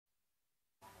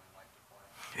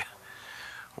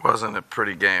Wasn't a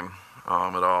pretty game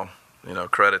at all. You know,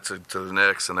 credit to the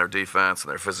Knicks and their defense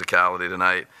and their physicality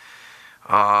tonight.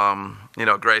 You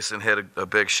know, Grayson hit a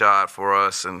big shot for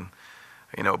us, and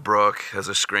you know, Brooke has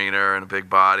a screener and a big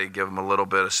body, give him a little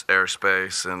bit of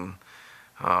airspace, and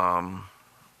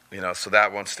you know, so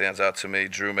that one stands out to me.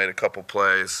 Drew made a couple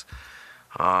plays,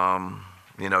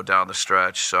 you know, down the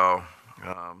stretch, so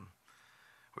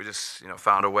we just, you know,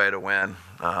 found a way to win,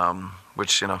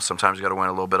 which, you know, sometimes you got to win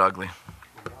a little bit ugly.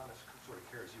 Giannis sort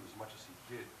of carries you as much as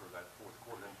he did for that fourth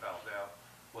quarter, then fouled out.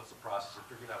 What's the process of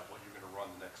figuring out what you're going to run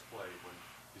the next play when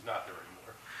he's not there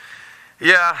anymore?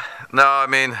 Yeah, no, I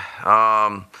mean,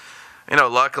 you know,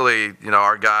 luckily, you know,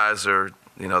 our guys are,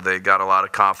 you know, they got a lot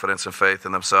of confidence and faith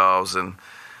in themselves, and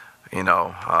you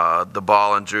know, the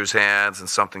ball in Drew's hands and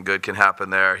something good can happen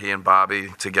there. He and Bobby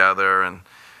together, and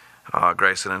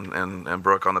Grayson and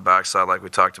Brooke on the backside like we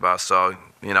talked about. So,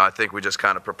 you know, I think we just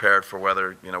kind of prepared for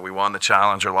whether, you know, we won the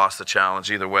challenge or lost the challenge.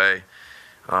 Either way,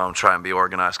 try and be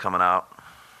organized coming out.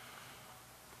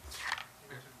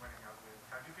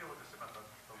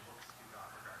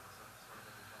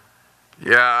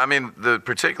 Yeah, I mean,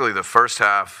 particularly the first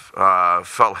half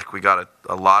felt like we got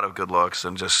a lot of good looks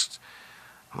and just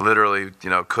literally, you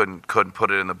know, couldn't put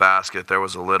it in the basket. There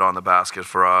was a lid on the basket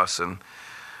for us, and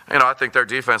you know, I think their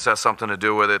defense has something to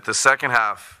do with it. The second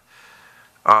half,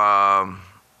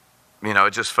 you know,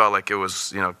 it just felt like it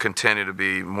was, you know, continued to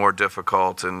be more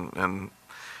difficult, and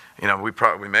you know,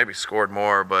 we maybe scored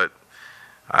more, but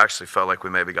I actually felt like we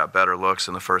maybe got better looks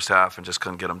in the first half and just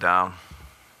couldn't get them down.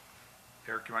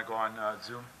 Eric, you want to go on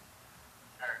Zoom?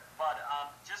 Eric, Bud,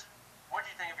 just what do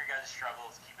you think of your guys'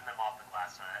 struggles keeping them off the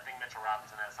glass tonight? I think Mitchell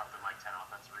Robinson has something like 10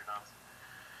 offensive rebounds.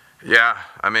 Yeah,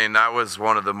 I mean, that was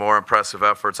one of the more impressive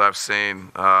efforts I've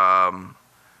seen,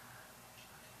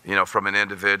 you know, from an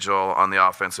individual on the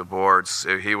offensive boards.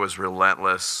 He was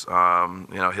relentless. You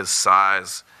know, his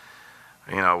size,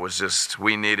 you know, was just,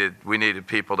 we needed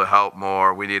people to help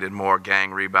more. We needed more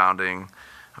gang rebounding.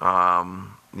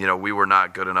 You know, we were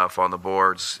not good enough on the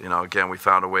boards. You know, again, we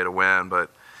found a way to win, but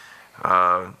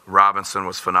Robinson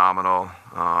was phenomenal.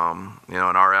 You know,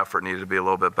 and our effort needed to be a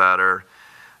little bit better.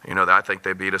 You know, I think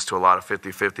they beat us to a lot of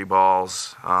 50-50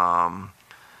 balls.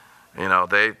 You know,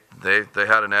 they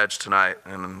had an edge tonight,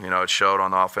 and you know, it showed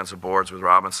on the offensive boards with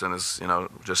Robinson is, you know,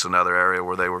 just another area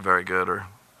where they were very good, or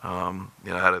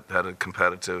you know, had a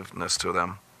competitiveness to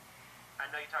them. I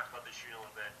know you talked about the shooting a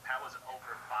little bit. Pat was 0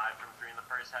 for 5 from 3 in the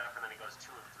first half, and then he goes 2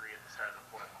 of 3 at the start of the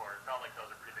fourth quarter. It felt like those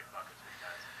are pretty big buckets for you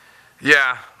guys.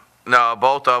 Yeah, no,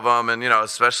 both of them, and you know,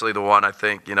 especially the one, I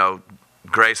think, you know,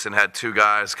 Grayson had two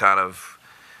guys kind of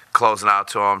closing out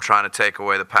to him, trying to take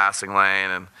away the passing lane,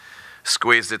 and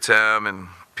squeezed it to him, and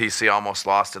PC almost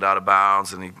lost it out of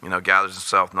bounds, and he, you know, gathers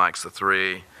himself, knocks the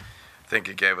three. I think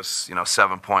it gave us, you know,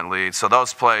 7-point lead. So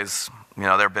those plays, you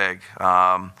know, they're big.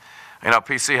 You know,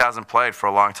 PC hasn't played for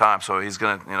a long time, so he's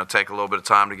going to, you know, take a little bit of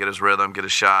time to get his rhythm, get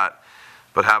his shot,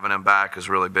 but having him back is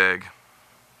really big.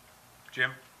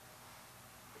 Jim?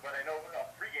 But I know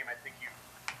pregame, I think you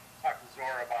talked to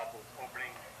Zora about those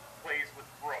opening plays with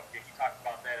Brooke. You talked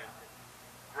about that, and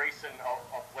Grayson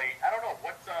of late. I don't know,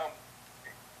 what's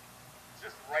is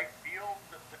this right field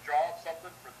to draw up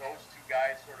something for those two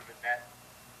guys sort of in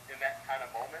that kind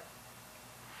of moment?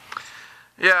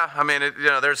 Yeah, I mean, you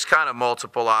know, there's kind of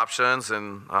multiple options,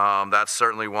 and that's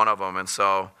certainly one of them. And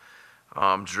so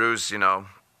Drew's, you know,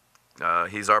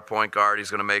 he's our point guard. He's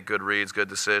going to make good reads, good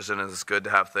decisions, and it's good to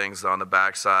have things on the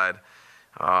backside.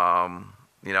 You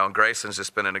know, and Grayson's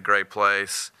just been in a great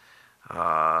place. You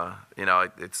know,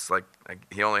 it's like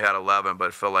he only had 11, but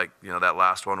it felt like, you know, that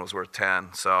last one was worth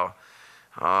 10. So,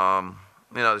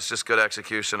 you know, it's just good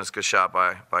execution. It's a good shot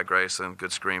by Grayson,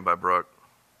 good screen by Brooke.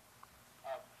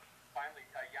 Finally,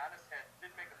 Giannis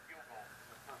did make a field goal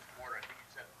in the first quarter. I think he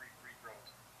said 3 free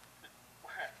throws.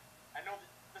 I know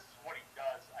that this is what he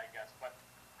does, I guess, but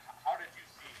how did you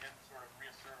see him sort of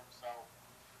reassert himself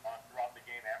throughout the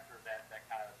game after that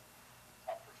kind of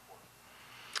tough first quarter?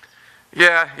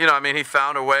 Yeah, you know, I mean, he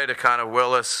found a way to kind of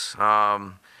will us.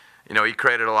 You know, he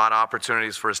created a lot of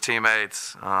opportunities for his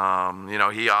teammates. You know,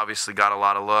 he obviously got a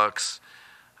lot of looks.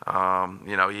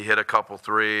 You know, he hit a couple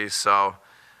threes. So,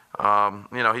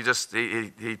 you know,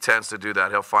 he tends to do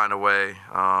that. He'll find a way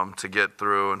to get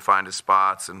through and find his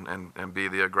spots and be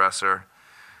the aggressor.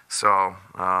 So,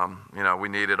 you know, we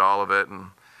needed all of it.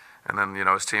 And then, you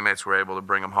know, his teammates were able to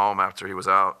bring him home after he was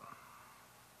out.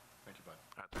 Thank you,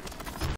 bud.